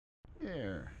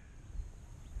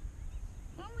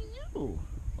you?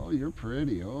 Oh, you're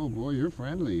pretty. Oh, boy, you're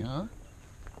friendly, huh?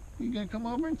 You gonna come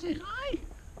over and say hi?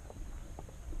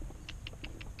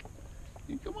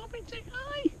 You come over and say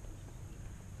hi?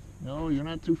 No, you're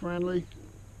not too friendly?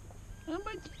 How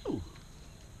about you?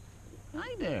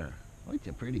 Hi there. Oh, it's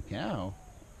a pretty cow.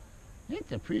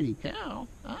 It's a pretty cow.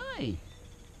 Hi.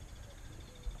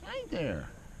 Hi there.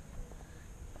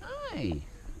 Hi.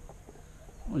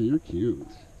 Oh, you're cute.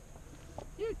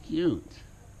 You're cute.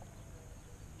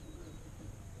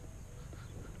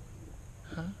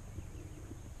 Huh?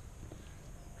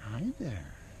 Hi there.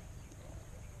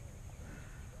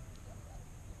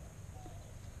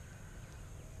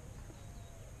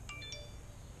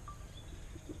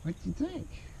 What do you think?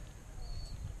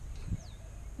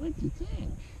 What do you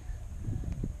think?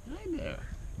 Hi there.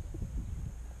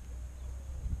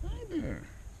 Hi there.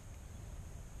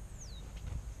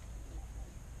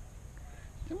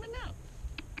 Come on out.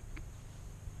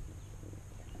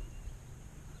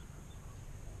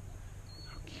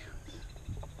 How cute.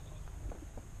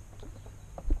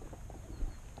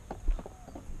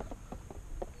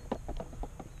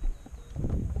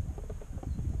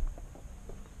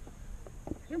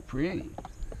 You're pretty.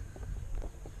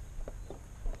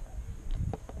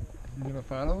 You gonna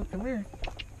follow? Come here.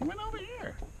 Come on over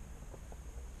here.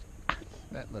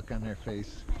 That look on their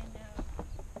face. I know.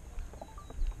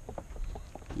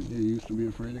 You used to be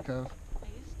afraid of cows? I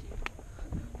used to.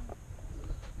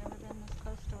 Never been this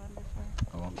close to one before.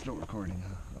 Oh, I'm still recording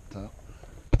up top.